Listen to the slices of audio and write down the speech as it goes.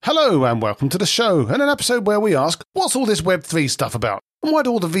Hello and welcome to the show, and an episode where we ask, what's all this Web3 stuff about? And why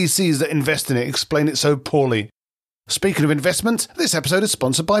do all the VCs that invest in it explain it so poorly? Speaking of investment, this episode is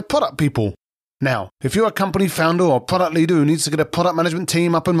sponsored by Product People. Now, if you're a company founder or product leader who needs to get a product management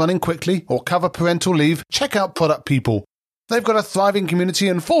team up and running quickly or cover parental leave, check out Product People. They've got a thriving community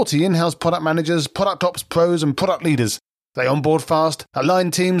and 40 in-house product managers, product ops pros and product leaders. They onboard fast,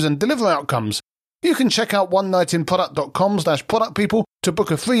 align teams and deliver outcomes. You can check out onenightinproduct.com/productpeople to book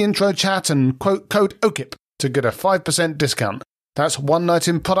a free intro chat and quote code OKIP to get a 5% discount. That's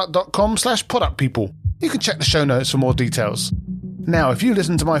onenightinproduct.com/productpeople. You can check the show notes for more details. Now, if you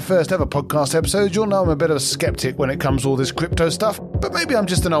listen to my first ever podcast episode, you'll know I'm a bit of a skeptic when it comes to all this crypto stuff, but maybe I'm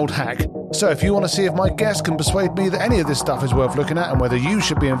just an old hack. So if you want to see if my guests can persuade me that any of this stuff is worth looking at and whether you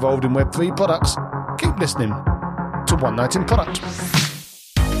should be involved in Web3 products, keep listening to One Night in Product.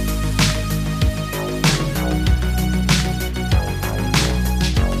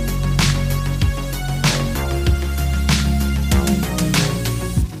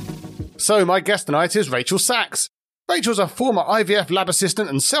 So my guest tonight is Rachael Sachs. Rachel's a former IVF lab assistant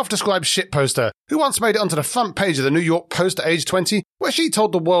and self-described shitposter who once made it onto the front page of the New York Post at age 20, where she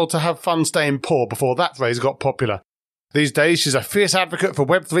told the world to have fun staying poor before that phrase got popular. These days, she's a fierce advocate for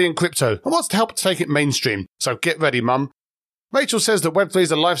Web3 and crypto and wants to help take it mainstream, so get ready, mum. Rachel says that Web3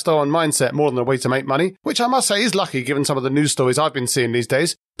 is a lifestyle and mindset more than a way to make money, which I must say is lucky given some of the news stories I've been seeing these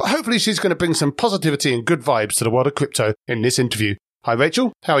days, but hopefully she's going to bring some positivity and good vibes to the world of crypto in this interview. Hi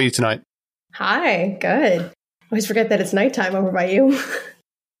Rachel, how are you tonight? Hi, good. I always forget that it's nighttime over by you.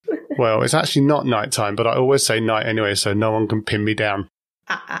 Well, it's actually not nighttime, but I always say night anyway, so no one can pin me down.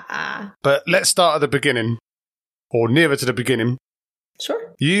 But let's start at the beginning, or nearer to the beginning.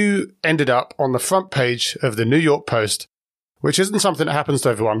 Sure. You ended up on the front page of the New York Post, which isn't something that happens to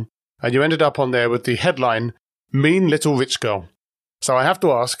everyone, and you ended up on there with the headline, Mean Little Rich Girl. So I have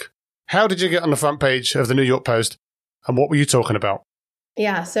to ask, how did you get on the front page of the New York Post, and what were you talking about?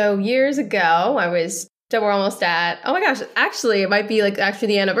 Yeah, so years ago, we're almost at, oh my gosh, actually, it might be like actually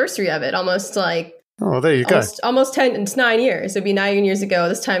the anniversary of it, almost like. Oh, there you go. Almost 10, it's 9 years. It'd be 9 years ago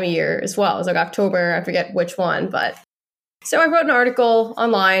this time of year as well. It was like October, I forget which one, but. So I wrote an article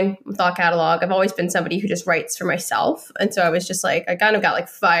online, Thought Catalog. I've always been somebody who just writes for myself. And so I was just like, I kind of got like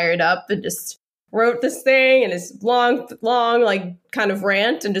fired up and just wrote this thing and this long, like kind of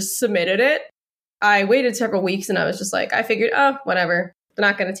rant and just submitted it. I waited several weeks and I was just like, I figured, oh, whatever. I'm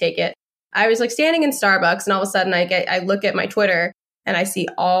not going to take it. I was like standing in Starbucks and all of a sudden I look at my Twitter and I see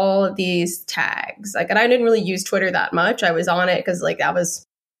all of these tags. Like, and I didn't really use Twitter that much. I was on it because like that was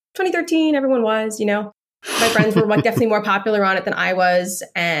 2013. Everyone was, you know, my friends were like definitely more popular on it than I was.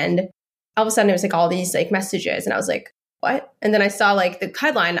 And all of a sudden it was like all these like messages and I was like, what? And then I saw like the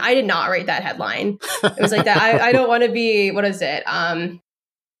headline. I did not write that headline. It was like that. I don't want to be, what is it?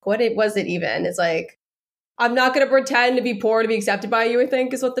 Was it even? It's like, I'm not going to pretend to be poor to be accepted by you, I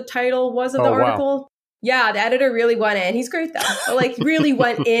think is what the title was of the article. Wow. Yeah, the editor really went in. He's great though. But like really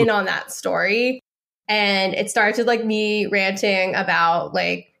went in on that story. And it started like me ranting about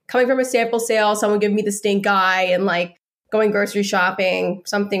like coming from a sample sale, someone giving me the stink eye and like going grocery shopping,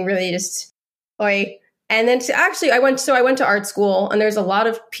 something really just, and then I went to art school and there's a lot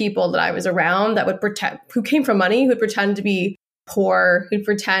of people that I was around that would pretend, who came from money, who would pretend to be poor, who'd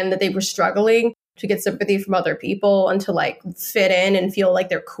pretend that they were struggling to get sympathy from other people and to like fit in and feel like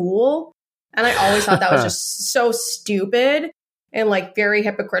they're cool. And I always thought that was just so stupid and like very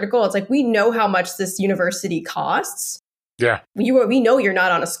hypocritical. It's like, we know how much this university costs. Yeah. We know you're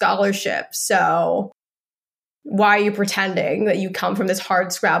not on a scholarship. So why are you pretending that you come from this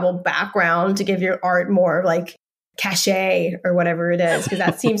hard scrabble background to give your art more like cachet or whatever it is? Because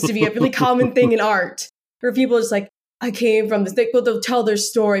that seems to be a really common thing in art where people are just like, I came from this, they'll tell their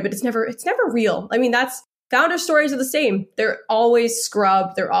story, but it's never real. I mean, that's founder stories are the same. They're always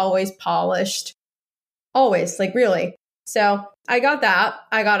scrubbed. They're always polished. Always, like really. So I got that.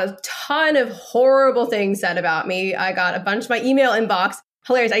 I got a ton of horrible things said about me. I got a bunch of my email inbox.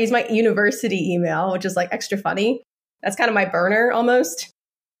 Hilarious. I use my university email, which is like extra funny. That's kind of my burner almost.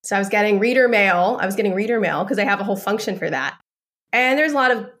 So I was getting reader mail. Because I have a whole function for that. And there's a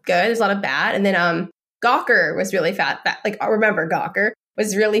lot of good, there's a lot of bad. And then Gawker was really I remember Gawker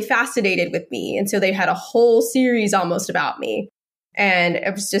was really fascinated with me. And so they had a whole series almost about me. And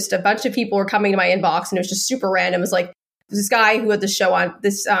it was just a bunch of people were coming to my inbox and it was just super random. It was like this guy who had this show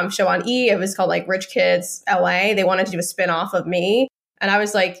on E! It was called like Rich Kids LA. They wanted to do a spinoff of me. And I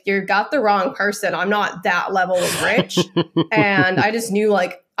was like, you got the wrong person. I'm not that level of rich. And I just knew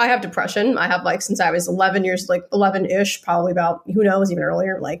like, I have depression. I have like, since I was 11 years, like 11-ish, probably about, who knows, even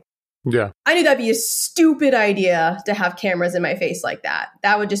earlier, like Yeah. I knew that'd be a stupid idea to have cameras in my face like that.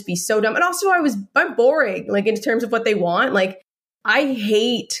 That would just be so dumb. And also I'm boring, like in terms of what they want. Like I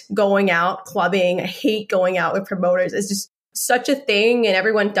hate going out clubbing. I hate going out with promoters. It's just such a thing. And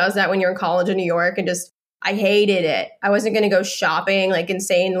everyone does that when you're in college in New York. And just, I hated it. I wasn't going to go shopping like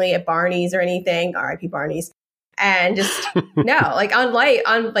insanely at Barney's or anything. RIP Barney's. And just, no, like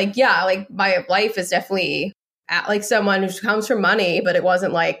my life is definitely like someone who comes from money, but it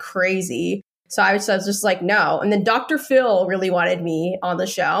wasn't like crazy. So I was just like, no. And then Dr. Phil really wanted me on the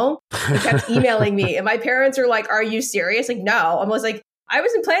show. He kept emailing me. And my parents were like, are you serious? Like, no. I was like, I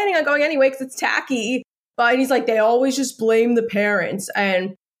wasn't planning on going anyway because it's tacky. But he's like, they always just blame the parents.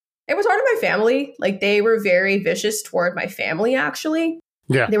 And it was hard on my family. Like they were very vicious toward my family, actually.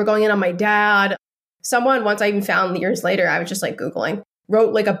 Yeah. They were going in on my dad. Someone, once I even found years later, I was just like Googling,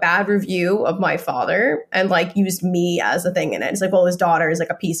 wrote like a bad review of my father and like used me as a thing in it. It's like, well, his daughter is like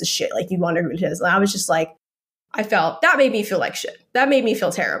a piece of shit. Like you wonder who it is. And I was just like, that made me feel like shit. That made me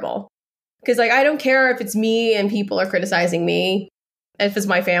feel terrible. Because like, I don't care if it's me and people are criticizing me. If it's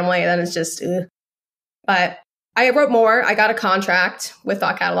my family, then it's just, ugh. But I wrote more. I got a contract with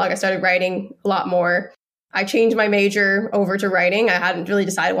Thought Catalog. I started writing a lot more. I changed my major over to writing. I hadn't really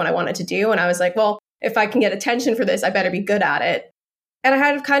decided what I wanted to do. And I was like, well, if I can get attention for this, I better be good at it. And I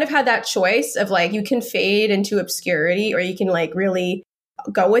had kind of had that choice of like, you can fade into obscurity or you can like really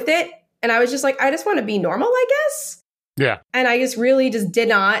go with it. And I was just like, I just want to be normal, I guess. Yeah. And I just really just did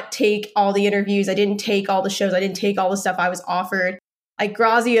not take all the interviews. I didn't take all the shows. I didn't take all the stuff I was offered. Like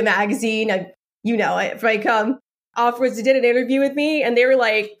Grazia magazine, you know it, like offers did an interview with me and they were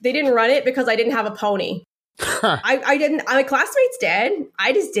like, they didn't run it because I didn't have a pony. I didn't, my classmates did.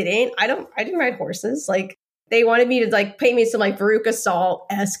 I just didn't. I didn't ride horses. Like they wanted me to like paint me some like Veruca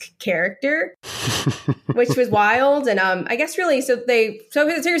Salt-esque character, which was wild. And I guess really, so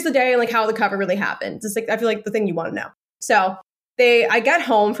here's the day and like how the cover really happened. It's like, I feel like the thing you want to know. So I got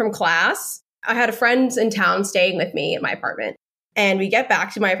home from class. I had a friend in town staying with me at my apartment and we get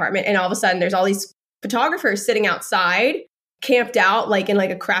back to my apartment and all of a sudden there's all these photographers sitting outside, camped out like in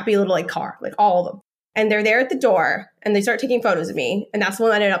like a crappy little like car, like all of them. And they're there at the door and they start taking photos of me. And that's the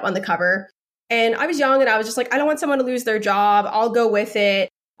one that ended up on the cover. And I was young and I was just like, I don't want someone to lose their job. I'll go with it.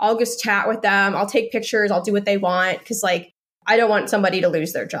 I'll just chat with them. I'll take pictures. I'll do what they want. Cause like, I don't want somebody to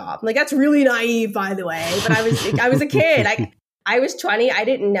lose their job. Like, that's really naive, by the way. But I was a kid. I was 20. I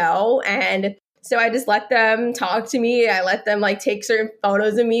didn't know. And so I just let them talk to me. I let them like take certain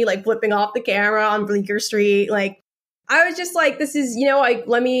photos of me, like flipping off the camera on Bleecker Street. Like, I was just like, this is,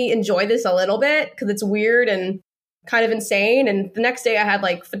 let me enjoy this a little bit because it's weird and kind of insane. And the next day I had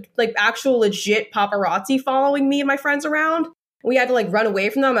like actual legit paparazzi following me and my friends around. We had to like run away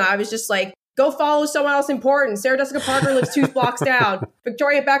from them. And I was just like, go follow someone else important. Sarah Jessica Parker lives 2 blocks down.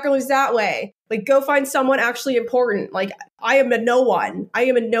 Victoria Becker lives that way. Like, go find someone actually important. Like, I am a no one. I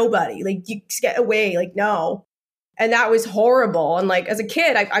am a nobody. Like, you get away. Like, no. And that was horrible. And like, as a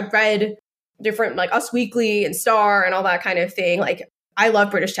kid, I read different like Us Weekly and Star and all that kind of thing. Like, I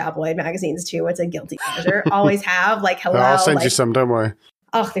love British tabloid magazines too. It's a guilty pleasure. Always have. Like, hello. I'll send you some, don't worry.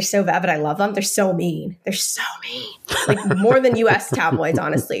 Oh, they're so bad, but I love them. They're so mean. Like, more than US tabloids,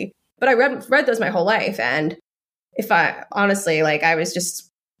 honestly. But I read those my whole life. And if I honestly, like, I was just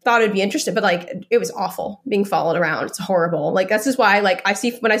thought it'd be interesting, but like, it was awful being followed around. It's horrible. Like, that's just why, like,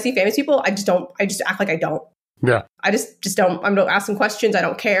 when I see famous people, I just act like I don't. Yeah. I just don't, I don't ask them questions. I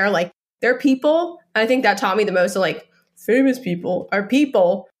don't care. Like, they're people. And I think that taught me the most. So like, famous people are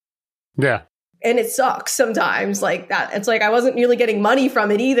people. Yeah. And it sucks sometimes like that. It's like, I wasn't really getting money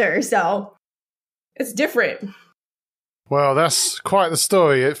from it either. So it's different. Well, that's quite the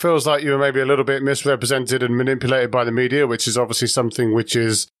story. It feels like you were maybe a little bit misrepresented and manipulated by the media, which is obviously something which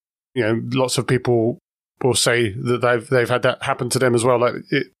is, lots of people will say that they've had that happen to them as well, like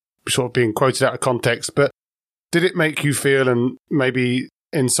it sort of being quoted out of context. But did it make you feel, and maybe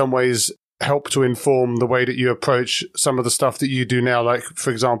in some ways help to inform the way that you approach some of the stuff that you do now? Like,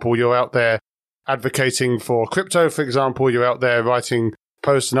 for example, you're out there advocating for crypto, for example, you're out there writing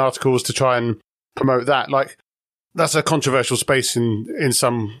posts and articles to try and promote that. Like, that's a controversial space in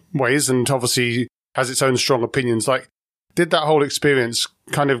some ways, and obviously has its own strong opinions. Like, did that whole experience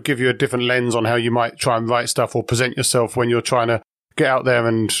kind of give you a different lens on how you might try and write stuff or present yourself when you're trying to get out there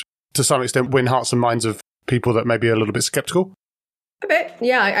and, to some extent, win hearts and minds of people that may be a little bit skeptical? A bit,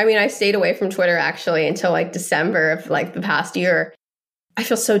 yeah. I mean, I stayed away from Twitter actually until like December of like the past year. I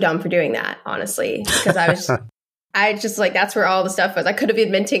feel so dumb for doing that, honestly, because I just like, that's where all the stuff was. I could have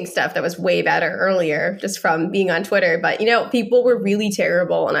been minting stuff that was way better earlier just from being on Twitter. But, people were really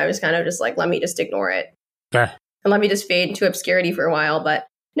terrible. And I was kind of just like, let me just ignore it. Yeah. And let me just fade into obscurity for a while. But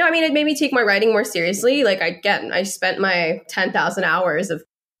No, I mean, it made me take my writing more seriously. Like, I spent my 10,000 hours of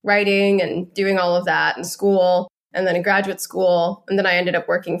writing and doing all of that in school and then in graduate school. And then I ended up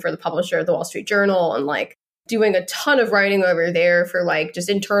working for the publisher of the Wall Street Journal and like doing a ton of writing over there for like just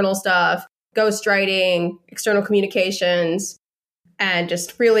internal stuff, ghostwriting, external communications, and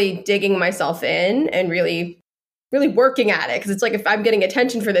just really digging myself in and really working at it. Because it's like, if I'm getting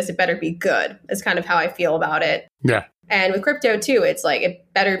attention for this, it better be good. That's kind of how I feel about it. Yeah. And with crypto too, it's like, it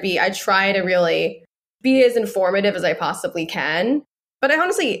better be, I try to really be as informative as I possibly can. But I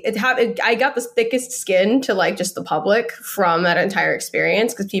honestly, I got the thickest skin to like just the public from that entire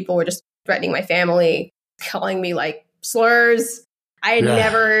experience, because people were just threatening my family, calling me like slurs. I had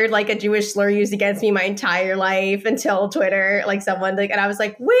never heard like a Jewish slur used against me my entire life until Twitter, like someone like, and I was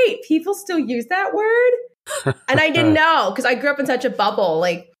like, wait, people still use that word? And I didn't know, because I grew up in such a bubble,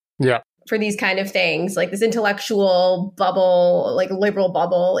 like for these kind of things, like this intellectual bubble, like liberal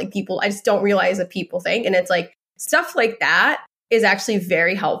bubble, like people, I just don't realize what people think. And it's like stuff like that is actually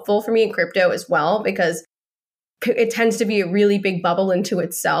very helpful for me in crypto as well, because it tends to be a really big bubble into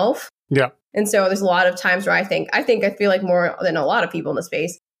itself. Yeah. And so there's a lot of times where I feel like more than a lot of people in the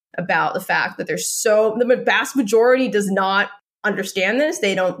space about the fact that the vast majority does not understand this.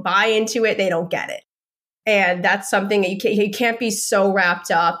 They don't buy into it. They don't get it. And that's something that you can't be so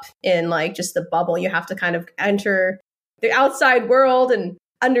wrapped up in like just the bubble. You have to kind of enter the outside world and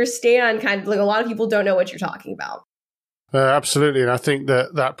understand kind of like a lot of people don't know what you're talking about. Absolutely. And I think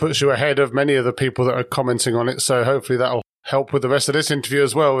that puts you ahead of many of the people that are commenting on it. So hopefully that'll help with the rest of this interview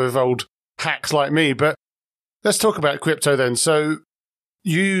as well, with old hacks like me. But let's talk about crypto then. So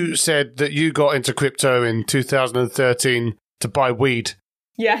you said that you got into crypto in 2013 to buy weed.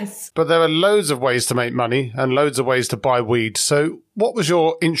 Yes. But there are loads of ways to make money and loads of ways to buy weed. So what was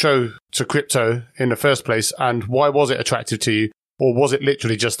your intro to crypto in the first place, and why was it attractive to you? Or was it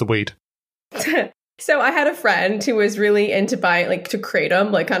literally just the weed? So I had a friend who was really into buying, like to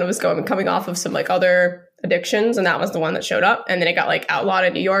kratom, like kind of was coming off of some like other addictions. And that was the one that showed up. And then it got like outlawed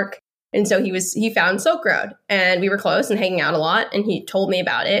in New York. And so he found Silk Road, and we were close and hanging out a lot. And he told me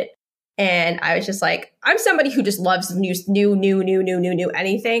about it. And I was just like, I'm somebody who just loves new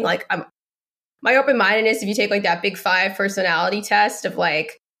anything. Like my open-mindedness, if you take like that Big 5 personality test of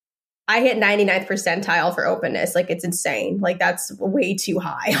like, I hit 99th percentile for openness. Like, it's insane. Like, that's way too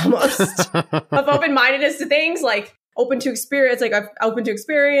high almost of open-mindedness to things, like open to experience, like open to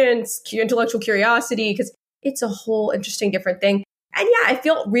experience, intellectual curiosity, because it's a whole interesting different thing. And yeah, I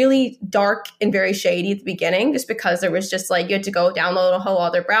felt really dark and very shady at the beginning, just because there was just like, you had to go download a whole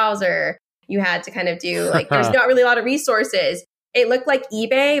other browser. You had to kind of do like, there's not really a lot of resources. It looked like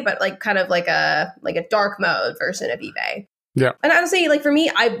eBay, but like kind of like a dark mode version of eBay. Yeah. And honestly, like for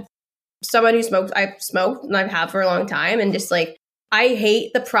me, I've smoked and I've had for a long time. And just like, I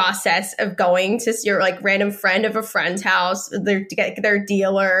hate the process of going to your like random friend of a friend's house, to get their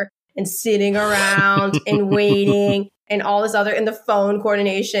dealer, and sitting around and waiting and all this other, and the phone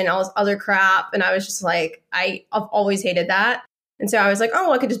coordination, all this other crap. And I was just like, I've always hated that. And so I was like,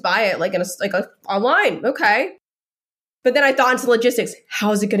 oh, I could just buy it like online. Okay. But then I thought into logistics.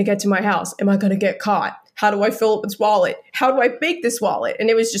 How is it going to get to my house? Am I going to get caught? How do I fill up this wallet? How do I bake this wallet? And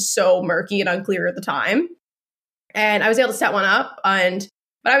it was just so murky and unclear at the time. And I was able to set one up,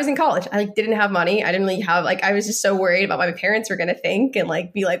 but I was in college. I like didn't have money. I didn't really have I was just so worried about what my parents were going to think and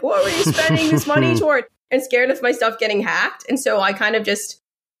like be like, what were you spending this money toward? And scared of my stuff getting hacked. And so I kind of just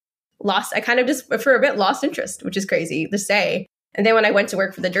lost interest, which is crazy to say. And then when I went to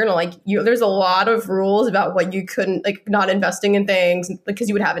work for the Journal, there's a lot of rules about what you couldn't, like not investing in things, because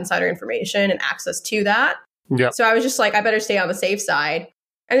you would have insider information and access to that. Yeah. So I was just like, I better stay on the safe side.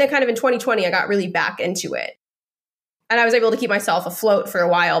 And then kind of in 2020, I got really back into it. And I was able to keep myself afloat for a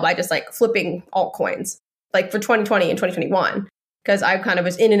while by just like flipping altcoins, like for 2020 and 2021, because I kind of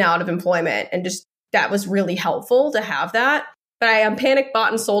was in and out of employment, and just that was really helpful to have that. But I panic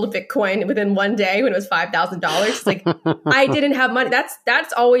bought and sold a Bitcoin within one day when it was $5,000. Like I didn't have money.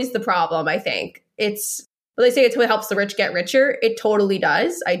 That's always the problem. I think they say it helps the rich get richer. It totally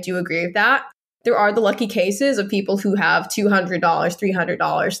does. I do agree with that. There are the lucky cases of people who have $200,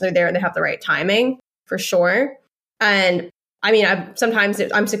 $300. They're there and they have the right timing for sure. And I mean, sometimes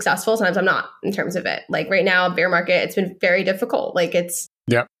I'm successful, sometimes I'm not in terms of it. Like right now, bear market, it's been very difficult. Like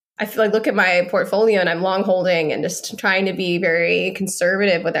I feel like, look at my portfolio and I'm long holding and just trying to be very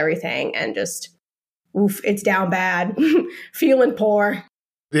conservative with everything, and just, it's down bad, feeling poor.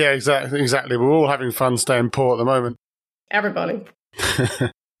 Yeah, exactly. We're all having fun staying poor at the moment. Everybody.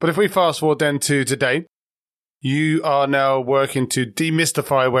 But if we fast forward then to today, you are now working to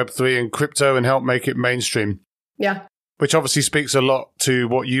demystify Web3 and crypto and help make it mainstream. Yeah. which obviously speaks a lot to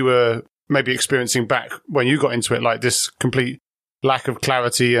what you were maybe experiencing back when you got into it, like this complete lack of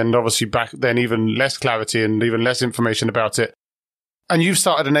clarity, and obviously back then even less clarity and even less information about it. And you've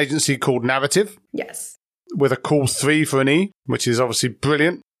started an agency called Narrativ. Yes. With a cool 3 for an E, which is obviously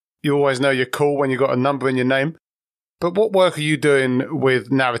brilliant. You always know you're cool when you've got a number in your name. But what work are you doing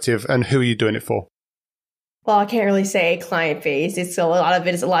with Narrativ, and who are you doing it for? Well, I can't really say client base. It's a lot of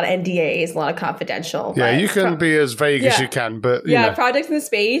NDAs, a lot of confidential. Yeah, you can be as vague as you can, but you know. Projects in the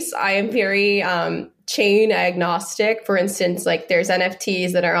space, I am very chain agnostic. For instance, like there's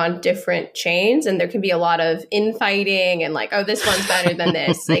NFTs that are on different chains, and there can be a lot of infighting and like, oh, this one's better than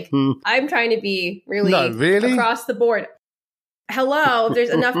this. Like, I'm trying to be really across the board. Hello, if there's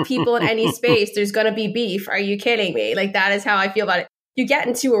enough people in any space, there's going to be beef. Are you kidding me? Like, that is how I feel about it. You get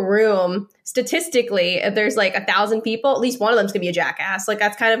into a room, statistically, if there's like 1,000 people, at least one of them's gonna be a jackass. Like,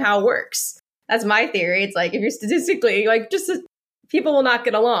 that's kind of how it works. That's my theory. It's like, if you're statistically, like, people will not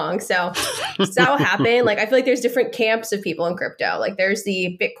get along. So that will happen. Like, I feel like there's different camps of people in crypto. Like, there's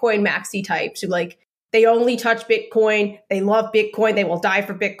the Bitcoin maxi types who, like, they only touch Bitcoin. They love Bitcoin. They will die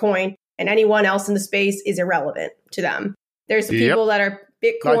for Bitcoin. And anyone else in the space is irrelevant to them. There's the people that are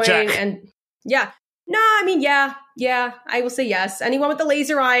Bitcoin and No, I mean, yeah, I will say yes. Anyone with the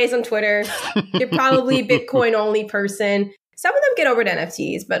laser eyes on Twitter, you're probably a Bitcoin only person. Some of them get over to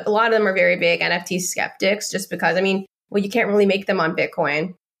NFTs, but a lot of them are very big NFT skeptics just because, I mean, well, you can't really make them on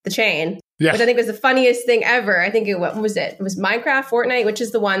Bitcoin, the chain, which I think was the funniest thing ever. I think what was it? It was Minecraft, Fortnite, which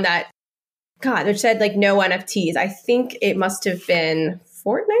is the one that, God, which said like no NFTs. I think it must have been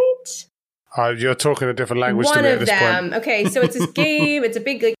Fortnite. You're talking a different language to me at this point. Okay, so it's this game. It's a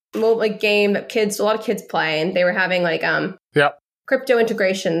big mobile game that a lot of kids play, and they were having like crypto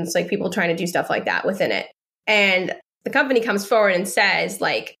integrations, like people trying to do stuff like that within it. And the company comes forward and says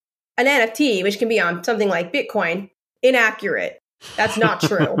like an NFT, which can be on something like Bitcoin, inaccurate. That's not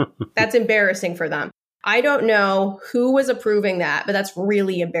true. That's embarrassing for them. I don't know who was approving that, but that's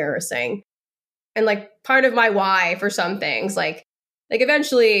really embarrassing. And like part of my why for some things, like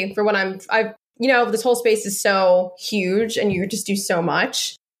eventually for what this whole space is so huge and you just do so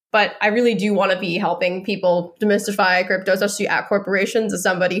much. But I really do want to be helping people demystify crypto, especially at corporations, as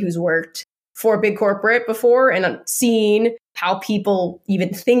somebody who's worked for a big corporate before and seen how people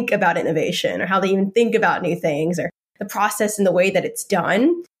even think about innovation or how they even think about new things or the process and the way that it's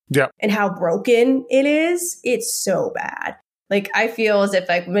done and how broken it is. It's so bad. Like, I feel as if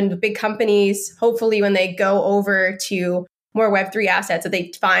like when the big companies, hopefully when they go over to more Web3 assets, that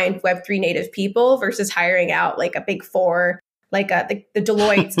they find Web3 native people versus hiring out like a big four, like the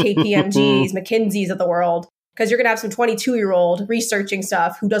Deloittes, KPMGs, McKinseys of the world. Because you're going to have some 22-year-old researching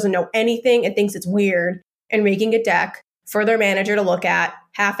stuff who doesn't know anything and thinks it's weird and making a deck for their manager to look at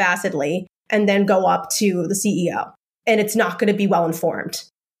half-assedly and then go up to the CEO. And it's not going to be well-informed.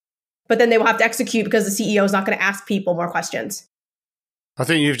 But then they will have to execute because the CEO is not going to ask people more questions. I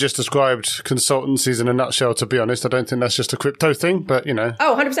think you've just described consultancies in a nutshell, to be honest. I don't think that's just a crypto thing, but, you know.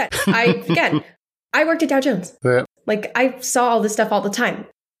 Oh, 100%. I worked at Dow Jones. Yeah. Like, I saw all this stuff all the time.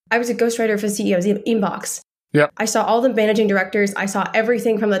 I was a ghostwriter for the CEO's inbox. Yeah. I saw all the managing directors. I saw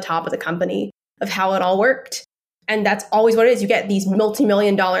everything from the top of the company of how it all worked. And that's always what it is. You get these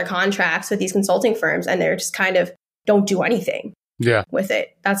multi-million-dollar contracts with these consulting firms, and they're just kind of don't do anything with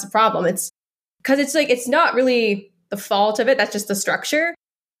it. That's the problem. It's because it's like, it's not really the fault of it. That's just the structure.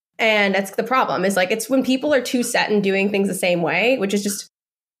 And that's the problem. Is like, it's when people are too set in doing things the same way, which is just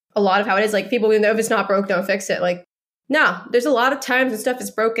a lot of how it is. Like, people, if it's not broke, don't fix it. Like, no, there's a lot of times when stuff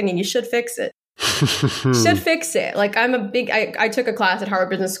is broken and you should fix it. Should fix it. Like, I took a class at Harvard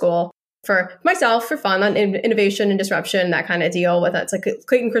Business School for myself, for fun, on innovation and disruption, that kind of deal with it. It's like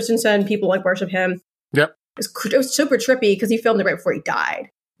Clayton Christensen, people like worship him. Yep. It was super trippy because he filmed it right before he died,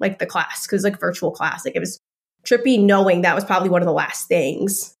 like the class, because like virtual class. Like, it was trippy knowing that was probably one of the last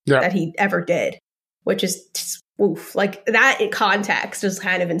things that he ever did, which is just, oof. Like, that in context is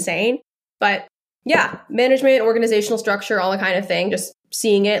kind of insane. But yeah, management, organizational structure, all the kind of thing, just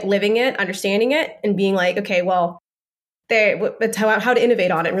seeing it, living it, understanding it, and being like, okay, well, it's how to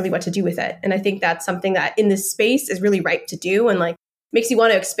innovate on it and really what to do with it. And I think that's something that in this space is really ripe to do, and like makes you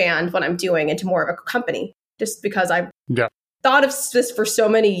want to expand what I'm doing into more of a company, just because I've thought of this for so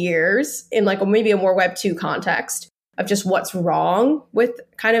many years in like maybe a more Web 2 context of just what's wrong with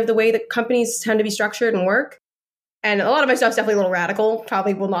kind of the way that companies tend to be structured and work. And a lot of my stuff's definitely a little radical.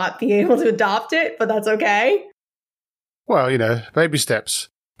 Probably will not be able to adopt it, but that's okay. Well, you know, baby steps.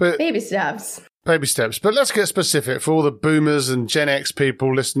 Baby steps. But let's get specific for all the boomers and Gen X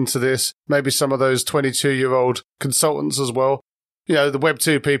people listening to this. Maybe some of those 22-year-old consultants as well. You know, the Web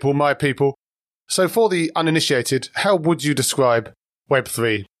 2 people, my people. So for the uninitiated, how would you describe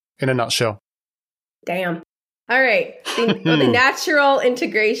Web3 in a nutshell? Damn. All right. The natural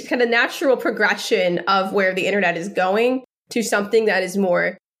integration, kind of natural progression of where the internet is going to something that is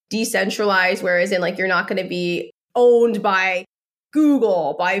more decentralized, whereas in like you're not going to be owned by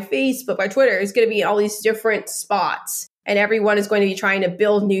Google, by Facebook, by Twitter. It's going to be in all these different spots, and everyone is going to be trying to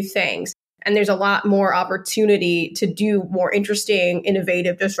build new things. And there's a lot more opportunity to do more interesting,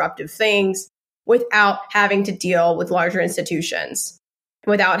 innovative, disruptive things without having to deal with larger institutions,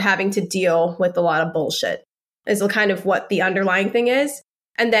 without having to deal with a lot of bullshit, is kind of what the underlying thing is.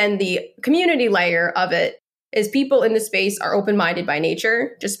 And then the community layer of it is people in the space are open-minded by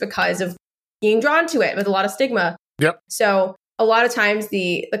nature just because of being drawn to it with a lot of stigma. Yep. So a lot of times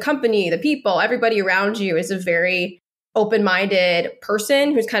the company, the people, everybody around you is a very open-minded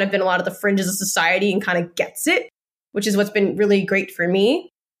person who's kind of been a lot of the fringes of society and kind of gets it, which is what's been really great for me.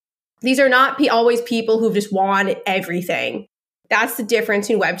 These are not always people who've just wanted everything. That's the difference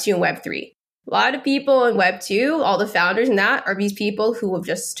between Web 2 and Web 3. A lot of people in Web 2, all the founders in that, are these people who have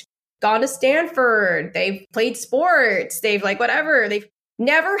just gone to Stanford. They've played sports. They've like whatever. They've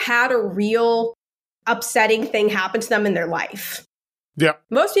never had a real upsetting thing happen to them in their life. Yeah.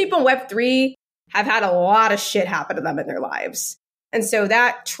 Most people in Web 3 have had a lot of shit happen to them in their lives. And so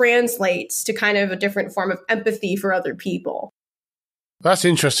that translates to kind of a different form of empathy for other people. That's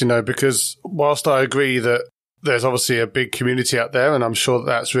interesting, though, because whilst I agree that there's obviously a big community out there, and I'm sure that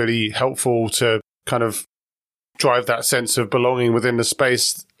that's really helpful to kind of drive that sense of belonging within the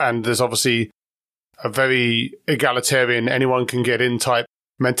space, and there's obviously a very egalitarian, anyone can get in type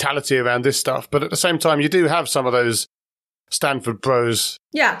mentality around this stuff. But at the same time, you do have some of those Stanford bros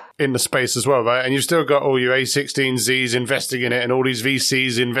in the space as well, right? And you've still got all your A16Zs investing in it and all these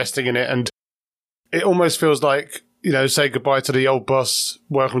VCs investing in it. And it almost feels like, you know, say goodbye to the old boss,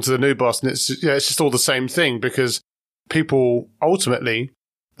 welcome to the new boss. And it's, you know, it's just all the same thing, because people, ultimately,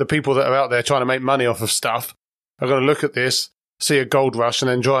 the people that are out there trying to make money off of stuff are going to look at this, see a gold rush, and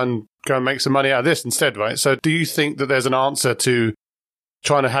then try and go and make some money out of this instead, right? So do you think that there's an answer to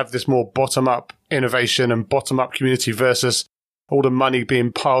trying to have this more bottom-up innovation and bottom-up community versus all the money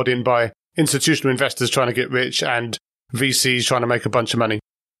being piled in by institutional investors trying to get rich and VCs trying to make a bunch of money?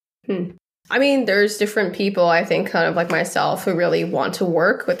 I mean, there's different people, I think, kind of like myself, who really want to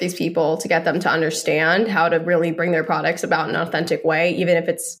work with these people to get them to understand how to really bring their products about in an authentic way, even if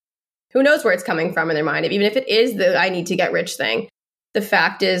it's, who knows where it's coming from in their mind, even if it is the I need to get rich thing. The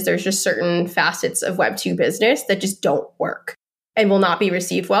fact is there's just certain facets of Web 2 business that just don't work and will not be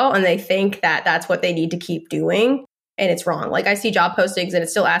received well. And they think that that's what they need to keep doing. And it's wrong. Like I see job postings and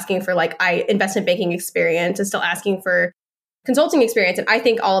it's still asking for like investment banking experience. It's still asking for consulting experience. And I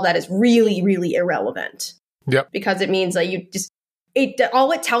think all of that is really, really irrelevant. Yep. Because it means that you just,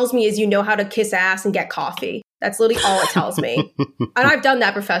 all it tells me is you know how to kiss ass and get coffee. That's literally all it tells me. And I've done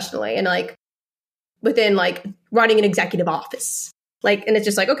that professionally and like within like running an executive office. Like, and it's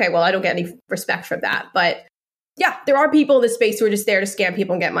just like, okay, well, I don't get any respect for that. But yeah, there are people in this space who are just there to scam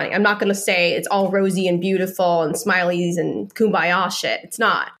people and get money. I'm not going to say it's all rosy and beautiful and smileys and kumbaya shit. It's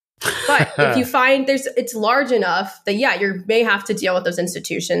not. But if you find it's large enough that, yeah, you may have to deal with those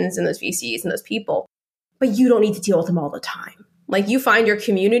institutions and those VCs and those people, but you don't need to deal with them all the time. Like you find your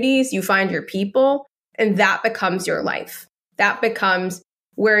communities, you find your people, and that becomes your life. That becomes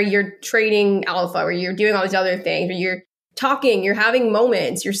where you're trading alpha, where you're doing all these other things, where you're talking, you're having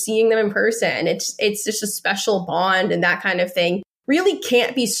moments, you're seeing them in person. It's just a special bond, and that kind of thing really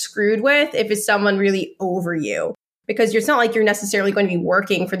can't be screwed with if it's someone really over you, because it's not like you're necessarily going to be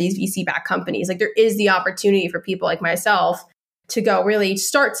working for these VC-backed companies. Like there is the opportunity for people like myself to go really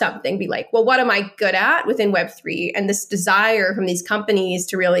start something, be like, well, what am I good at within Web3? And this desire from these companies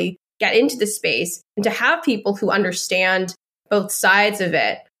to really get into the space and to have people who understand both sides of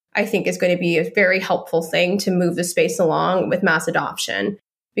it, I think is going to be a very helpful thing to move the space along with mass adoption,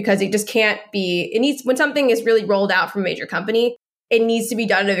 because it just can't be, it needs, when something is really rolled out from a major company, it needs to be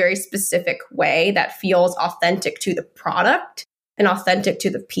done in a very specific way that feels authentic to the product and authentic to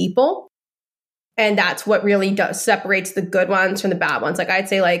the people. And that's what really separates the good ones from the bad ones. Like I'd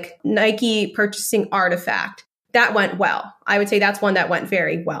say like Nike purchasing Artifact, that went well. I would say that's one that went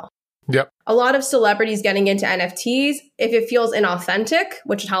very well. Yep. A lot of celebrities getting into NFTs, if it feels inauthentic,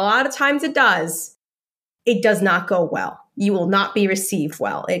 which a lot of times it does not go well. You will not be received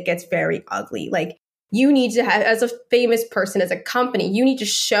well. It gets very ugly. Like you need to have, as a famous person, as a company, you need to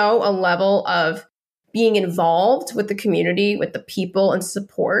show a level of being involved with the community, with the people and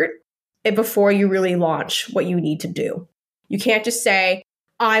support before you really launch what you need to do. You can't just say,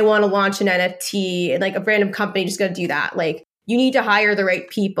 I want to launch an NFT and like a random company just going to do that. Like you need to hire the right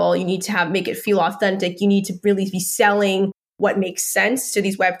people. You need to make it feel authentic. You need to really be selling what makes sense to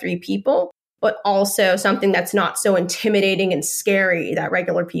these Web3 people, but also something that's not so intimidating and scary that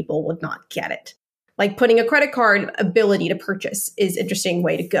regular people would not get it. Like putting a credit card ability to purchase is an interesting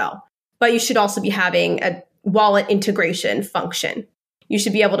way to go. But you should also be having a wallet integration function. You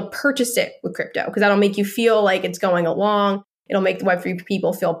should be able to purchase it with crypto because that'll make you feel like it's going along. It'll make the Web3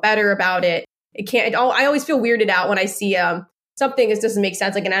 people feel better about it. I always feel weirded out when I see something that doesn't make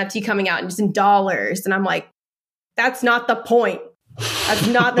sense, like an NFT coming out and just in dollars. And I'm like, that's not the point. That's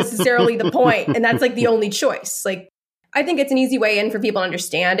not necessarily the point. And that's like the only choice. Like, I think it's an easy way in for people to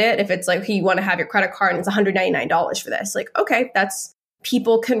understand it. If it's like, you want to have your credit card and it's $199 for this, like, okay,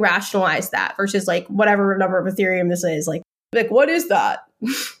 people can rationalize that versus like whatever number of Ethereum this is. Like what is that?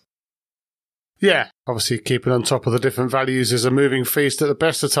 Yeah, obviously keeping on top of the different values is a moving feast at the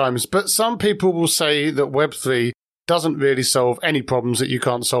best of times. But some people will say that Web3 doesn't really solve any problems that you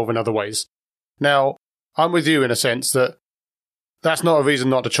can't solve in other ways. Now, I'm with you in a sense that that's not a reason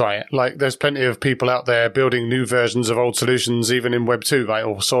not to try it. Like, there's plenty of people out there building new versions of old solutions, even in Web 2, right?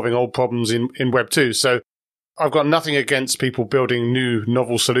 Or solving old problems in Web 2. So I've got nothing against people building new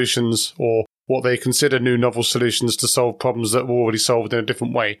novel solutions or what they consider new novel solutions to solve problems that were already solved in a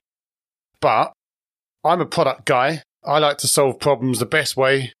different way. But I'm a product guy. I like to solve problems the best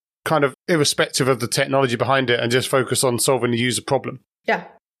way, kind of irrespective of the technology behind it, and just focus on solving the user problem. Yeah.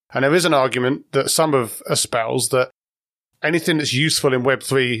 And there is an argument that some have espoused that anything that's useful in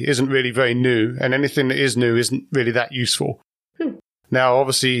Web3 isn't really very new, and anything that is new isn't really that useful. Now,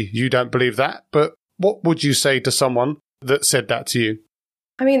 obviously, you don't believe that, but what would you say to someone that said that to you?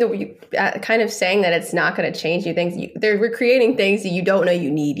 I mean, kind of saying that it's not going to change you things. We're creating things that you don't know you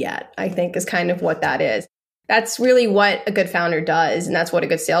need yet, I think is kind of what that is. That's really what a good founder does, and that's what a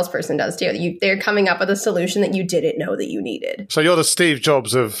good salesperson does too. They're coming up with a solution that you didn't know that you needed. So you're the Steve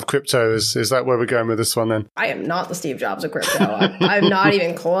Jobs of crypto. Is that where we're going with this one then? I am not the Steve Jobs of crypto. I'm not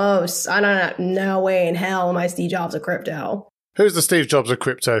even close. I don't know. No way in hell am I Steve Jobs of crypto. Who's the Steve Jobs of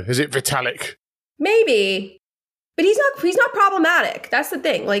crypto? Is it Vitalik? Maybe, but he's not problematic. That's the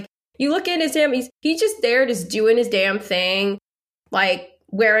thing. Like, you look at him, he's just there, just doing his damn thing, like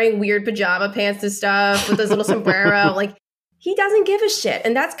wearing weird pajama pants and stuff with his little sombrero. Like, he doesn't give a shit.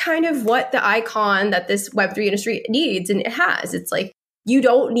 And that's kind of what the icon that this Web3 industry needs. And it has. It's like, you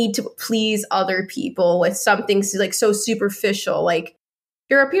don't need to please other people with something like so superficial, like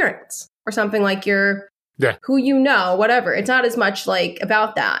your appearance or something like who you know, whatever. It's not as much like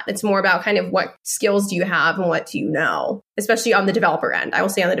about that. It's more about kind of what skills do you have and what do you know, especially on the developer end. I will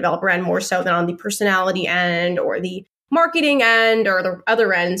say on the developer end more so than on the personality end or the marketing end or the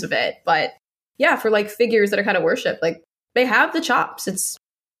other ends of it. But yeah, for like figures that are kind of worshipped, like they have the chops.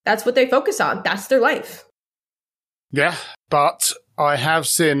 That's what they focus on. That's their life. Yeah, but I have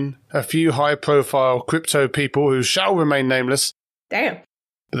seen a few high profile crypto people who shall remain nameless. Damn.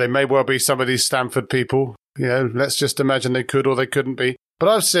 They may well be some of these Stanford people. You know, let's just imagine they could or they couldn't be. But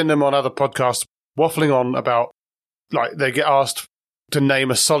I've seen them on other podcasts waffling on about, like, they get asked to name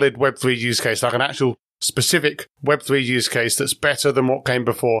a solid Web3 use case, like an actual specific Web3 use case that's better than what came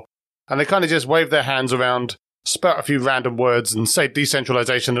before. And they kind of just wave their hands around, spout a few random words and say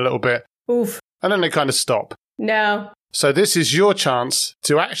decentralization a little bit. Oof. And then they kind of stop. No. So this is your chance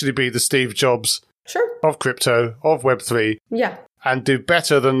to actually be the Steve Jobs of crypto, of Web3. Yeah. And do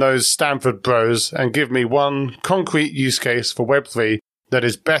better than those Stanford bros and give me one concrete use case for Web3 that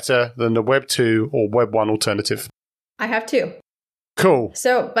is better than the Web 2 or Web 1 alternative. I have two. Cool.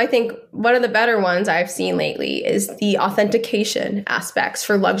 So I think one of the better ones I've seen lately is the authentication aspects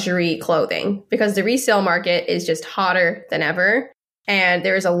for luxury clothing, because the resale market is just hotter than ever. And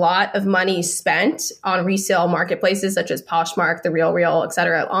there's a lot of money spent on resale marketplaces such as Poshmark, The RealReal, et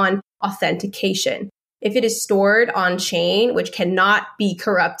cetera, on authentication. If it is stored on chain, which cannot be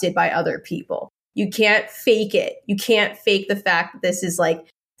corrupted by other people, you can't fake it. You can't fake the fact that this is like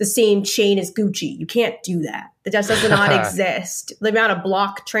the same chain as Gucci. You can't do that. That just does not exist. The amount of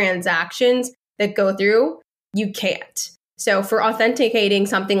block transactions that go through, you can't. So for authenticating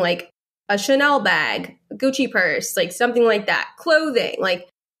something like a Chanel bag, a Gucci purse, like something like that, clothing, like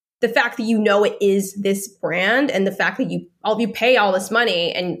the fact that you know it is this brand and the fact that you pay all this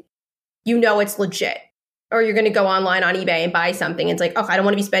money and you know it's legit. Or you're going to go online on eBay and buy something. It's like, oh, I don't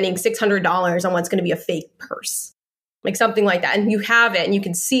want to be spending $600 on what's going to be a fake purse. Like something like that. And you have it and you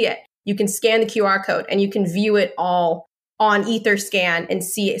can see it. You can scan the QR code and you can view it all on Etherscan and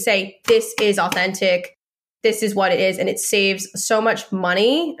see it, say, this is authentic. This is what it is. And it saves so much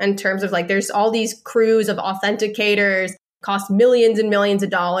money in terms of like, there's all these crews of authenticators, cost millions and millions of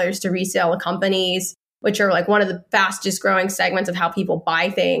dollars to resell companies. which are like one of the fastest growing segments of how people buy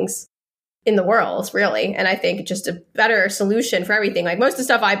things in the world, really. And I think just a better solution for everything. Like most of the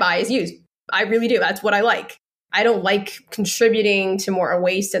stuff I buy is used. I really do. That's what I like. I don't like contributing to more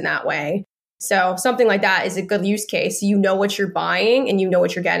waste in that way. So something like that is a good use case. You know what you're buying and you know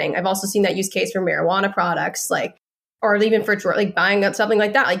what you're getting. I've also seen that use case for marijuana products, like, or even for like buying up something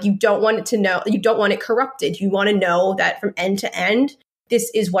like that. Like you don't want it to know, you don't want it corrupted. You want to know that from end to end,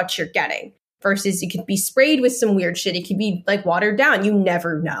 this is what you're getting. Versus it could be sprayed with some weird shit. It could be like watered down. You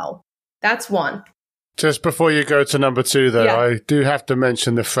never know. That's one. Just before you go to number 2, though, yeah. I do have to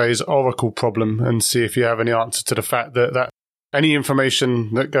mention the phrase Oracle problem and see if you have any answer to the fact that any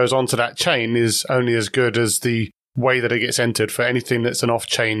information that goes onto that chain is only as good as the way that it gets entered for anything that's an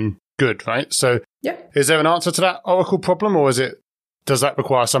off-chain good, right? So yeah. Is there an answer to that Oracle problem, or does that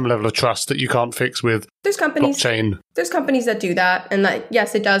require some level of trust that you can't fix with blockchain? There's companies that do that, and that,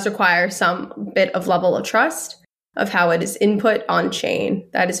 yes, it does require some bit of level of trust of how it is input on chain.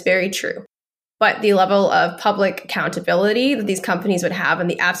 That is very true. But the level of public accountability that these companies would have and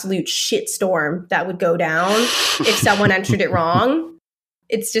the absolute shitstorm that would go down if someone entered it wrong,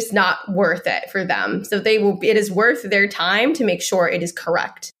 it's just not worth it for them. So it is worth their time to make sure it is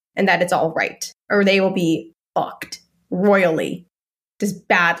correct and that it's all right, or they will be fucked royally, just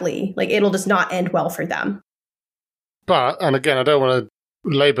badly. Like it'll just not end well for them. But, and again, I don't want to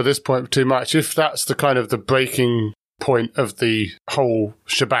labor this point too much. If that's the kind of the breaking point of the whole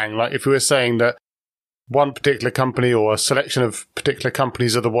shebang, like if we were saying that one particular company or a selection of particular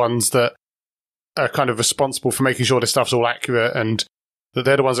companies are the ones that are kind of responsible for making sure this stuff's all accurate and that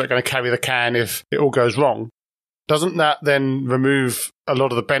they're the ones that are going to carry the can if it all goes wrong, doesn't that then remove a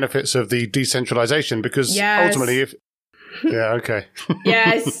lot of the benefits of the decentralization? Because ultimately, if yeah, okay.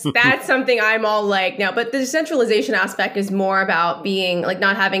 Yes, that's something I'm all like now. But the decentralization aspect is more about being like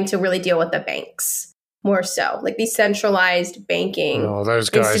not having to really deal with the banks. More so, like these centralized banking those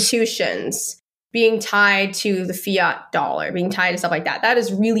guys. Institutions being tied to the fiat dollar, being tied to stuff like that. That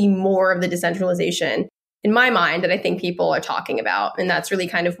is really more of the decentralization in my mind that I think people are talking about. And that's really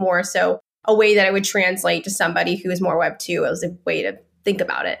kind of more so a way that I would translate to somebody who is more Web2 as a way to think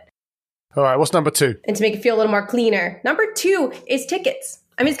about it. All right, what's number 2? And to make it feel a little more cleaner. Number 2 is tickets.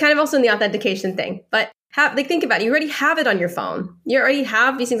 I mean, it's kind of also in the authentication thing, but think about it. You already have it on your phone. You already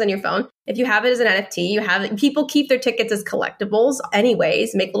have these things on your phone. If you have it as an NFT, you have it. People keep their tickets as collectibles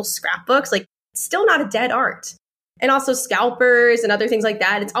anyways, make little scrapbooks. Like, it's still not a dead art. And also scalpers and other things like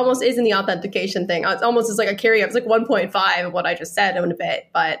that. It almost is in the authentication thing. It's almost as like a carry-up. It's like 1.5 of what I just said in a bit.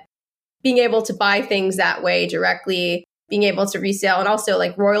 But being able to buy things that way directly, being able to resell, and also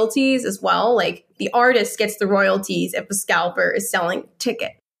like royalties as well. Like the artist gets the royalties if a scalper is selling a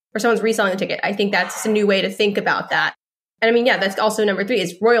ticket or someone's reselling a ticket. I think that's a new way to think about that. And I mean, yeah, that's also number 3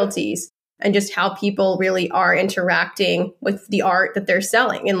 is royalties and just how people really are interacting with the art that they're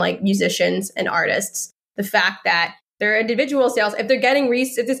selling, and like musicians and artists. The fact that they're individual sales, if it's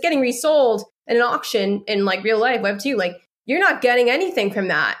getting resold in an auction in like real life Web2, like you're not getting anything from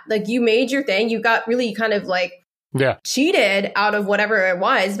that. Like you made your thing, you got really kind of like cheated out of whatever it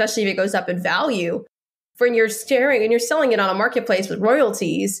was, especially if it goes up in value. When you're staring and you're selling it on a marketplace with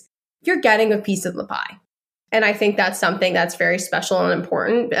royalties, you're getting a piece of the pie. And I think that's something that's very special and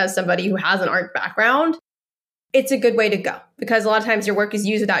important as somebody who has an art background. It's a good way to go because a lot of times your work is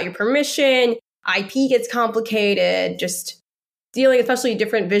used without your permission. IP gets complicated, just dealing, especially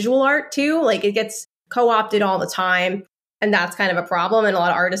different visual art too. Like it gets co-opted all the time. And that's kind of a problem. And a lot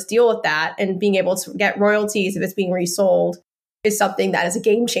of artists deal with that. And being able to get royalties if it's being resold is something that is a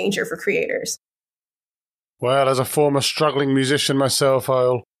game changer for creators. Well, as a former struggling musician myself,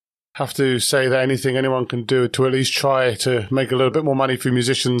 I'll have to say that anything anyone can do to at least try to make a little bit more money for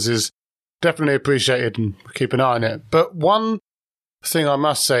musicians is definitely appreciated, and keep an eye on it. But one thing I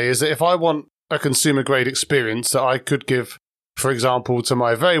must say is that if I want a consumer-grade experience that I could give, for example, to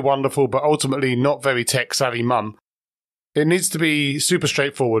my very wonderful but ultimately not very tech-savvy mum, it needs to be super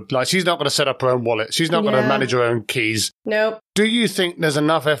straightforward. Like, she's not going to set up her own wallet. She's not going to manage her own keys. Nope. Do you think there's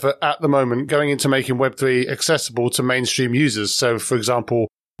enough effort at the moment going into making Web3 accessible to mainstream users? So, for example,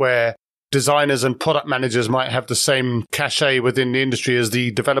 where designers and product managers might have the same cachet within the industry as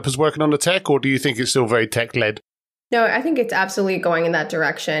the developers working on the tech, or do you think it's still very tech-led? No, I think it's absolutely going in that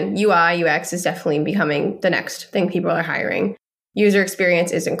direction. UI, UX is definitely becoming the next thing people are hiring. User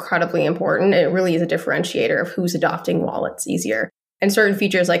experience is incredibly important. It really is a differentiator of who's adopting wallets easier. And certain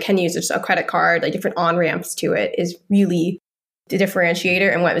features like can use a credit card, like different on-ramps to it is really the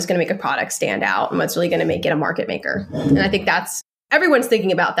differentiator and what is going to make a product stand out and what's really going to make it a market maker. And I think everyone's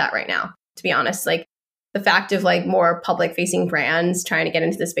thinking about that right now, to be honest. Like the fact of like more public facing brands trying to get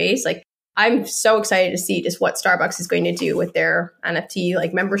into the space, like I'm so excited to see just what Starbucks is going to do with their NFT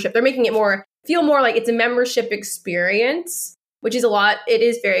like membership. They're making it feel more like it's a membership experience, which is a lot. It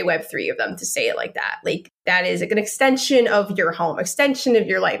is very Web3 of them to say it like that. Like that is like an extension of your home, extension of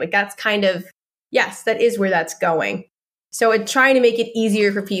your life. Like that's kind of, yes, that is where that's going. So it's trying to make it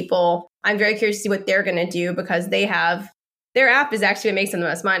easier for people. I'm very curious to see what they're going to do because their app is actually what makes them the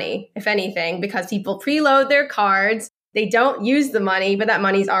most money, if anything, because people preload their cards. They don't use the money, but that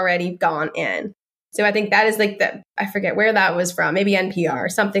money's already gone in. So I think that is like I forget where that was from, maybe NPR or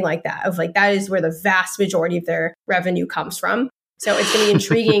something like that, of like, that is where the vast majority of their revenue comes from. So it's going to be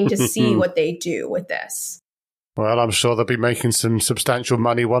intriguing to see what they do with this. Well, I'm sure they'll be making some substantial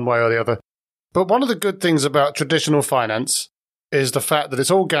money one way or the other. But one of the good things about traditional finance is the fact that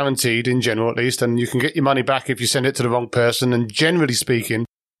it's all guaranteed, in general at least, and you can get your money back if you send it to the wrong person. And generally speaking,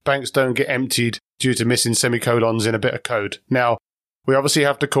 banks don't get emptied due to missing semicolons in a bit of code. Now, we obviously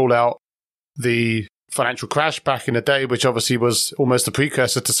have to call out the financial crash back in the day, which obviously was almost the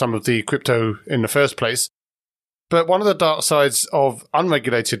precursor to some of the crypto in the first place. But one of the dark sides of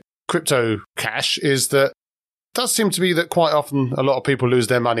unregulated crypto cash is that it does seem to be that quite often a lot of people lose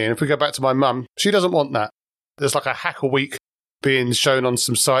their money. And if we go back to my mum, she doesn't want that. There's like a hack a week being shown on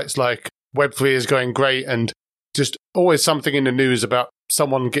some sites like Web3 is going great and just always something in the news about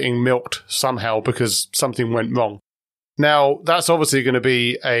someone getting milked somehow because something went wrong. Now, that's obviously going to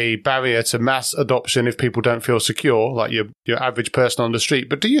be a barrier to mass adoption if people don't feel secure, like your average person on the street.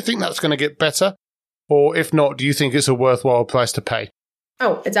 But do you think that's going to get better? Or if not, do you think it's a worthwhile price to pay?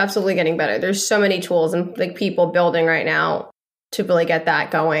 Oh, it's absolutely getting better. There's so many tools and like people building right now to really get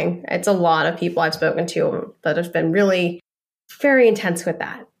that going. It's a lot of people I've spoken to that have been really very intense with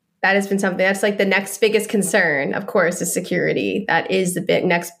that. That has been something that's like the next biggest concern, of course, is security. That is the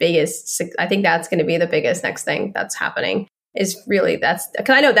next biggest. I think that's going to be the biggest next thing that's happening is really because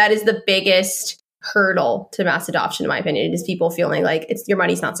I know that is the biggest hurdle to mass adoption, in my opinion, is people feeling like your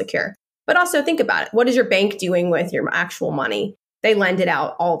money's not secure. But also think about it. What is your bank doing with your actual money? They lend it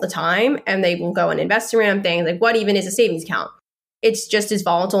out all the time and they will go and invest around things. Like what even is a savings account? It's just as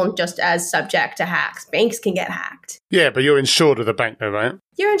volatile and just as subject to hacks. Banks can get hacked. Yeah, but you're insured with the bank though, right?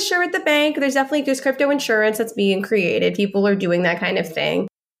 You're insured with the bank. There's crypto insurance that's being created. People are doing that kind of thing.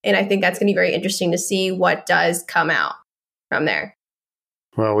 And I think that's going to be very interesting to see what does come out from there.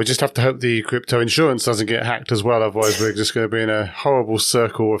 Well, we just have to hope the crypto insurance doesn't get hacked as well. Otherwise, we're just going to be in a horrible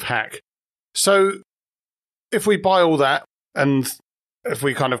circle of hack. So if we buy all that and if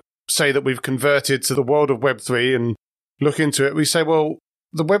we kind of say that we've converted to the world of Web3 and look into it, we say, well,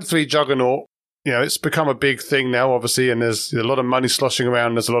 the Web3 juggernaut, it's become a big thing now, obviously, and there's a lot of money sloshing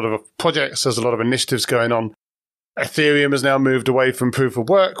around. There's a lot of projects. There's a lot of initiatives going on. Ethereum has now moved away from proof of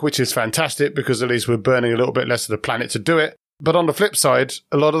work, which is fantastic because at least we're burning a little bit less of the planet to do it. But on the flip side,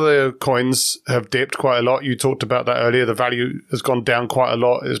 a lot of the coins have dipped quite a lot. You talked about that earlier. The value has gone down quite a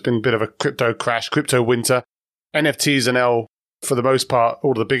lot. There's been a bit of a crypto crash, crypto winter. NFTs are now, for the most part,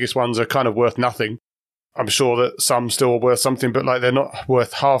 all of the biggest ones are kind of worth nothing. I'm sure that some still are worth something, but like they're not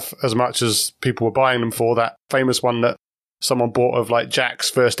worth half as much as people were buying them for. That famous one that someone bought of like Jack's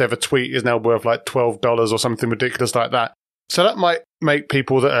first ever tweet is now worth like $12 or something ridiculous like that. So that might make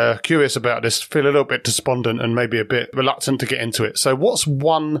people that are curious about this feel a little bit despondent and maybe a bit reluctant to get into it. So what's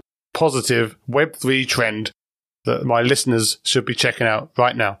one positive Web3 trend that my listeners should be checking out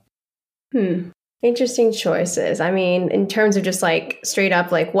right now? Interesting choices. I mean, in terms of just like straight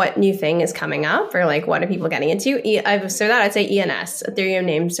up, like what new thing is coming up or like what are people getting into? I'd say ENS, Ethereum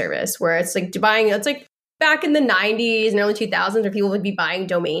Name Service, where it's like it's like back in the 90s and early 2000s where people would be buying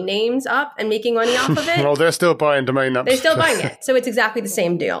domain names up and making money off of it. Well, they're still buying domain names. They're still buying it. So it's exactly the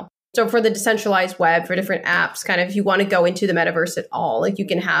same deal. So for the decentralized web, for different apps, kind of if you want to go into the metaverse at all, like you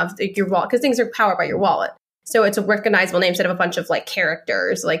can have like, your wallet, because things are powered by your wallet. So it's a recognizable name instead of a bunch of like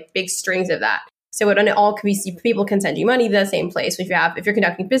characters, like big strings of that. So it all can be, people can send you money to the same place. If you're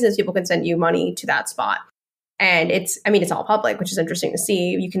conducting business, people can send you money to that spot. And it's all public, which is interesting to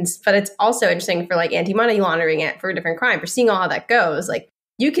see. But it's also interesting for like anti-money laundering it for a different crime, for seeing all how that goes. Like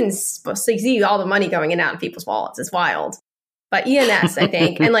you can see all the money going in and out of people's wallets. It's wild. But ENS, I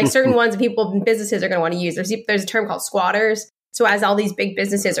think, and like certain ones that people businesses are going to want to use. There's a term called squatters. So as all these big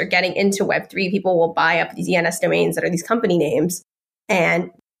businesses are getting into Web3, people will buy up these ENS domains that are these company names,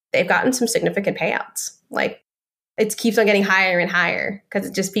 and they've gotten some significant payouts. Like it keeps on getting higher and higher because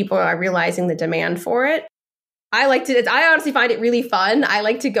it's just people are realizing the demand for it. I honestly find it really fun. I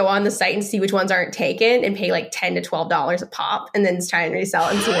like to go on the site and see which ones aren't taken and pay like $10 to $12 a pop and then try and resell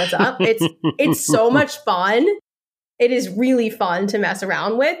it and see what's up. It's so much fun. It is really fun to mess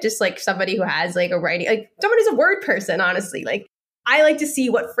around with. Just like somebody who has like a writing, like somebody's a word person, honestly. Like I like to see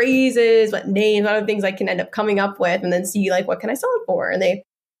what phrases, what names, what other things I can end up coming up with, and then see like, what can I sell it for? And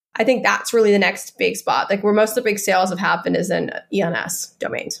I think that's really the next big spot. Like where most of the big sales have happened is in ENS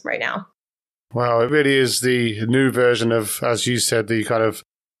domains right now. Wow, it really is the new version of, as you said, the kind of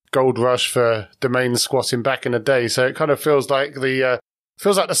gold rush for domain squatting back in the day. So it kind of feels like the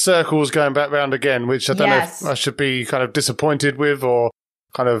circle's going back round again, which I don't know if I should be kind of disappointed with or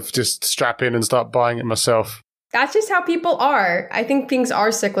kind of just strap in and start buying it myself. That's just how people are. I think things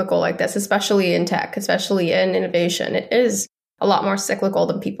are cyclical like this, especially in tech, especially in innovation. It is a lot more cyclical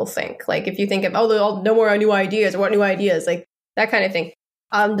than people think. Like if you think of, no more new ideas or what new ideas, like that kind of thing.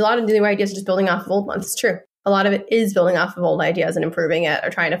 A lot of new ideas are just building off of old ones. It's true. A lot of it is building off of old ideas and improving it or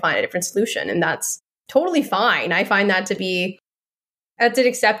trying to find a different solution. And that's totally fine. I find that's an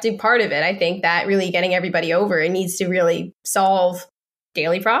accepted part of it. I think that really getting everybody over, it needs to really solve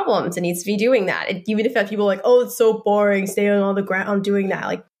daily problems. It needs to be doing that. Even if people are like, oh, it's so boring, staying on the ground doing that.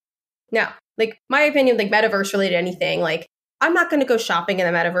 Like, no, like my opinion, like metaverse related anything, like I'm not going to go shopping in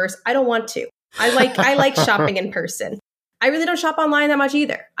the metaverse. I don't want to. I like shopping in person. I really don't shop online that much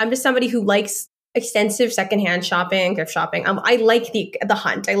either. I'm just somebody who likes extensive secondhand shopping, thrift shopping. I like the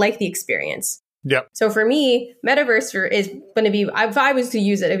hunt. I like the experience. Yep. So for me, metaverse is going to be, if I was to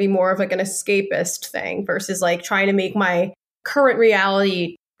use it, it'd be more of like an escapist thing versus like trying to make my current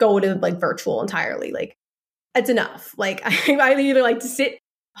reality go to like virtual entirely. Like it's enough. Like I either like to sit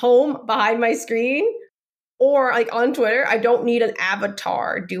home behind my screen or like on Twitter. I don't need an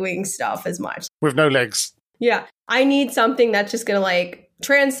avatar doing stuff as much. With no legs. Yeah. I need something that's just going to like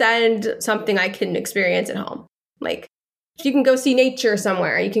transcend something I can experience at home. Like if you can go see nature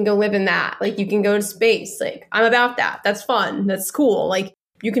somewhere, you can go live in that. Like you can go to space. Like I'm about that. That's fun. That's cool. Like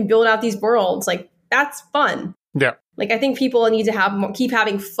you can build out these worlds. Like that's fun. Yeah. Like I think people need to keep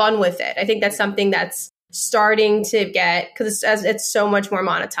having fun with it. I think that's something that's starting to get, because it's so much more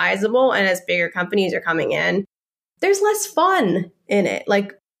monetizable, and as bigger companies are coming in, there's less fun in it.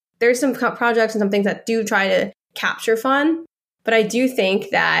 Like there's some projects and some things that do try to capture fun, but I do think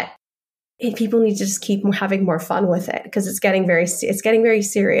that people need to just keep having more fun with it, because it's getting very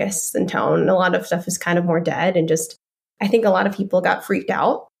serious in tone. A lot of stuff is kind of more dead, and just I think a lot of people got freaked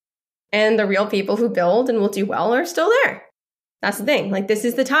out. And the real people who build and will do well are still there. That's the thing. Like, this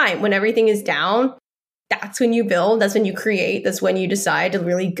is the time when everything is down. That's when you build. That's when you create. That's when you decide to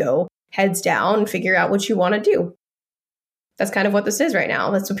really go heads down and figure out what you want to do. That's kind of what this is right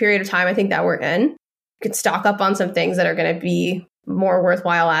now. That's a period of time I think that we're in. You could stock up on some things that are going to be more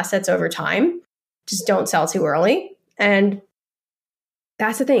worthwhile assets over time. Just don't sell too early. And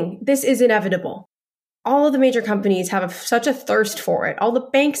that's the thing. This is inevitable. All of the major companies have such a thirst for it. All the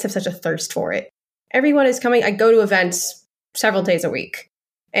banks have such a thirst for it. Everyone is coming. I go to events several days a week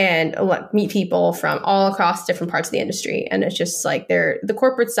and meet people from all across different parts of the industry. And it's just like the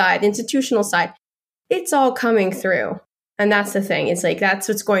corporate side, the institutional side, it's all coming through. And that's the thing. It's like, that's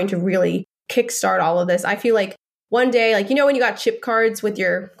what's going to really kickstart all of this. I feel like one day, like, you know, when you got chip cards with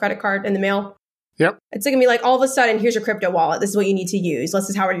your credit card in the mail? Yep. It's going to be like, all of a sudden, here's your crypto wallet. This is what you need to use. This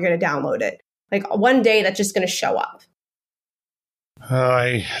is how you're going to download it. Like one day that's just going to show up.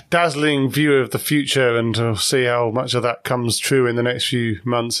 A dazzling view of the future, and we'll see how much of that comes true in the next few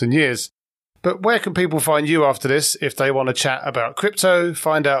months and years. But where can people find you after this if they want to chat about crypto,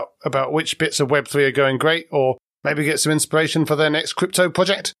 find out about which bits of Web3 are going great, or maybe get some inspiration for their next crypto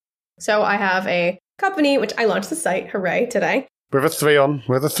project? So I have a company, which I launched the site, hooray, today. With a 3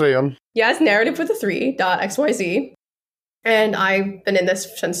 on. Yes, Narrativ3.xyz. And I've been in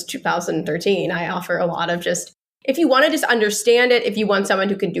this since 2013. I offer a lot of just, if you want to just understand it, if you want someone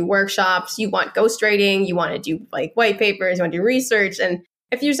who can do workshops, you want ghostwriting, you want to do like white papers, you want to do research. And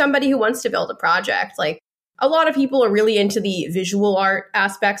if you're somebody who wants to build a project, like a lot of people are really into the visual art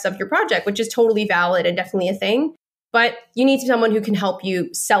aspects of your project, which is totally valid and definitely a thing. But you need someone who can help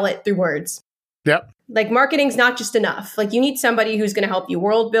you sell it through words. Yep. Like marketing's not just enough. Like you need somebody who's going to help you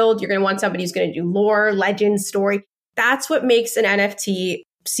world build. You're going to want somebody who's going to do lore, legend, story. That's what makes an NFT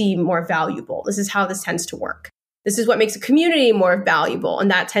seem more valuable. This is how this tends to work. This is what makes a community more valuable.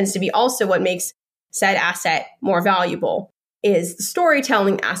 And that tends to be also what makes said asset more valuable, is the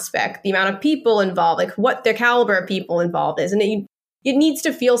storytelling aspect, the amount of people involved, like what the caliber of people involved is. And it needs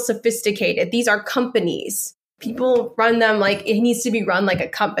to feel sophisticated. These are companies. People run them like it needs to be run like a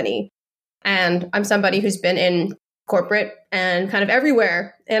company. And I'm somebody who's been in corporate and kind of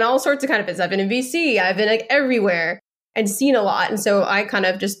everywhere and all sorts of kind of business. I've been in VC, I've been like everywhere and seen a lot. And so I kind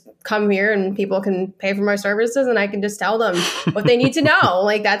of just come here and people can pay for my services and I can just tell them what they need to know.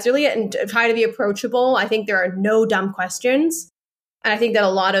 Like that's really it. And try to be approachable. I think there are no dumb questions. And I think that a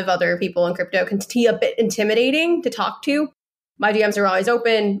lot of other people in crypto can be a bit intimidating to talk to. My DMs are always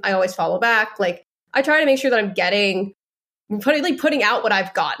open. I always follow back. Like, I try to make sure that I'm putting out what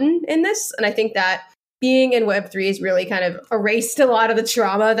I've gotten in this. And I think that being in Web3 has really kind of erased a lot of the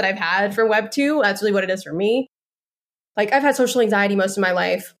trauma that I've had from Web2. That's really what it is for me. Like, I've had social anxiety most of my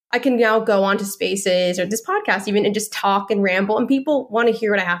life. I can now go onto spaces or this podcast even and just talk and ramble, and people want to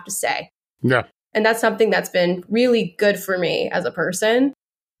hear what I have to say. Yeah. And that's something that's been really good for me as a person,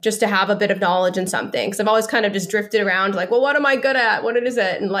 just to have a bit of knowledge in something. Because I've always kind of just drifted around like, well, what am I good at? What is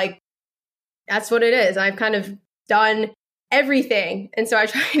it? And like, that's what it is. I've kind of done everything. And so I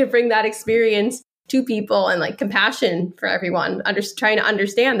try to bring that experience to people and like compassion for everyone, trying to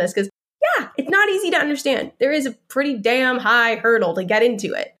understand this. Because yeah, it's not easy to understand. There is a pretty damn high hurdle to get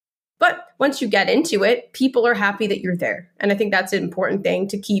into it. But once you get into it, people are happy that you're there. And I think that's an important thing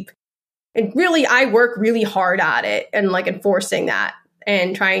to keep. And really, I work really hard at it and like enforcing that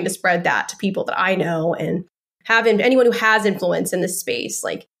and trying to spread that to people that I know and having anyone who has influence in this space,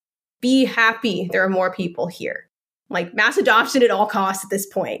 like, be happy there are more people here. Like, mass adoption at all costs at this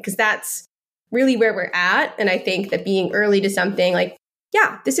point, because that's really where we're at. And I think that being early to something like,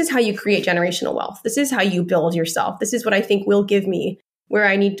 yeah, this is how you create generational wealth. This is how you build yourself. This is what I think will give me where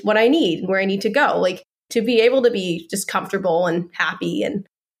I need to go. Like, to be able to be just comfortable and happy and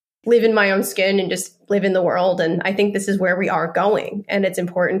live in my own skin and just live in the world. And I think this is where we are going. And it's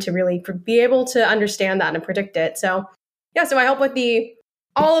important to really be able to understand that and predict it. So yeah, so I help with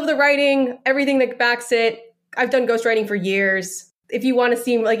all of the writing, everything that backs it. I've done ghostwriting for years. If you want to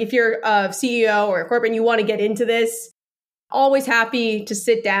see, like, if you're a CEO or a corporate and you want to get into this, always happy to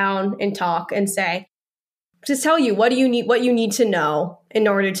sit down and talk and say, just tell you what you need to know in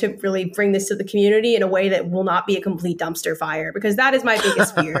order to really bring this to the community in a way that will not be a complete dumpster fire, because that is my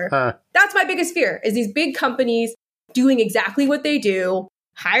biggest fear. That's my biggest fear, is these big companies doing exactly what they do,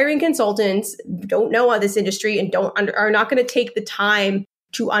 hiring consultants, don't know this industry and are not going to take the time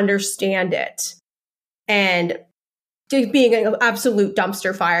to understand it, and being an absolute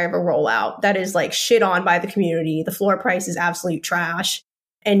dumpster fire of a rollout that is like shit on by the community. The floor price is absolute trash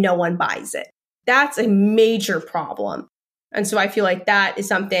and no one buys it. That's a major problem. And so I feel like that is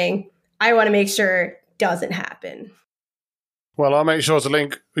something I want to make sure doesn't happen. Well, I'll make sure to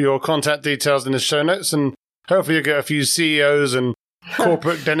link your contact details in the show notes, and hopefully you'll get a few CEOs and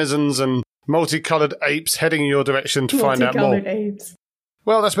corporate denizens and multicolored apes heading in your direction to find out more. Apes.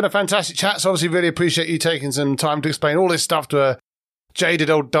 Well, that's been a fantastic chat. So obviously really appreciate you taking some time to explain all this stuff to a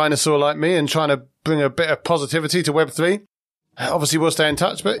jaded old dinosaur like me and trying to bring a bit of positivity to Web3. Obviously, we'll stay in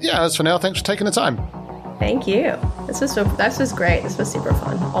touch. But yeah, as for now, thanks for taking the time. Thank you. This was great. This was super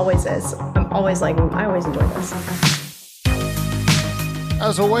fun. Always is. I always enjoy this.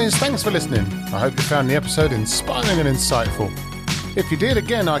 As always, thanks for listening. I hope you found the episode inspiring and insightful. If you did,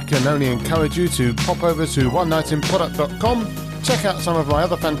 again, I can only encourage you to pop over to onenightinproduct.com, check out some of my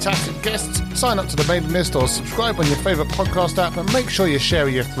other fantastic guests, sign up to the mailing list or subscribe on your favourite podcast app, and make sure you share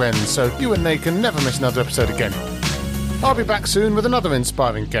with your friends so you and they can never miss another episode again. I'll be back soon with another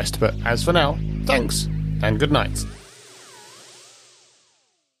inspiring guest, but as for now, thanks and good night.